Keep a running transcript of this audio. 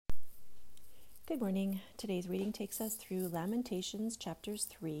Good morning. Today's reading takes us through Lamentations chapters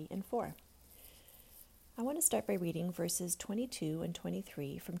 3 and 4. I want to start by reading verses 22 and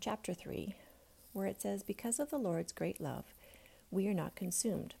 23 from chapter 3, where it says, "Because of the Lord's great love, we are not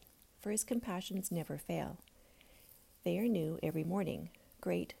consumed, for his compassions never fail. They are new every morning.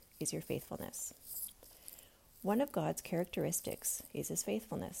 Great is your faithfulness." One of God's characteristics is his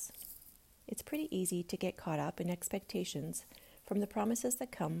faithfulness. It's pretty easy to get caught up in expectations from the promises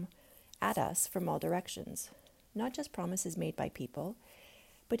that come at us from all directions, not just promises made by people,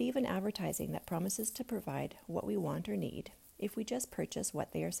 but even advertising that promises to provide what we want or need if we just purchase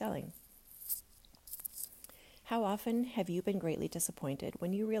what they are selling. How often have you been greatly disappointed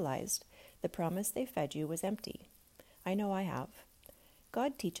when you realized the promise they fed you was empty? I know I have.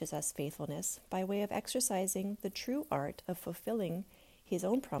 God teaches us faithfulness by way of exercising the true art of fulfilling his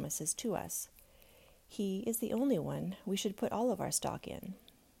own promises to us. He is the only one we should put all of our stock in.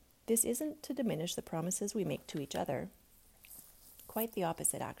 This isn't to diminish the promises we make to each other. Quite the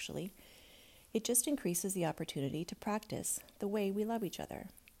opposite, actually. It just increases the opportunity to practice the way we love each other.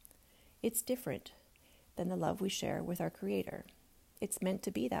 It's different than the love we share with our Creator. It's meant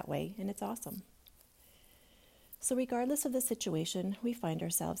to be that way, and it's awesome. So regardless of the situation we find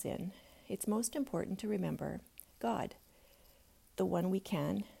ourselves in, it's most important to remember God, the one that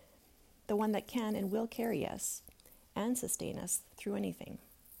can and will carry us and sustain us through anything.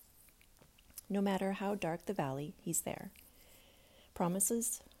 No matter how dark the valley, he's there.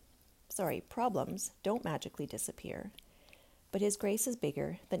 Problems don't magically disappear, but his grace is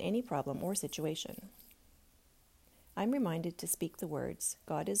bigger than any problem or situation. I'm reminded to speak the words,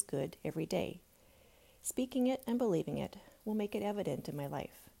 "God is good," every day. Speaking it and believing it will make it evident in my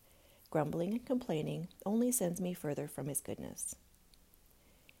life. Grumbling and complaining only sends me further from his goodness.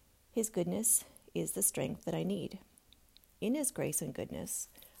 His goodness is the strength that I need. In his grace and goodness,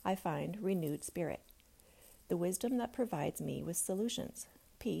 I find renewed spirit, the wisdom that provides me with solutions,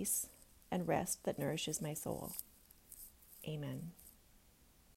 peace, and rest that nourishes my soul. Amen.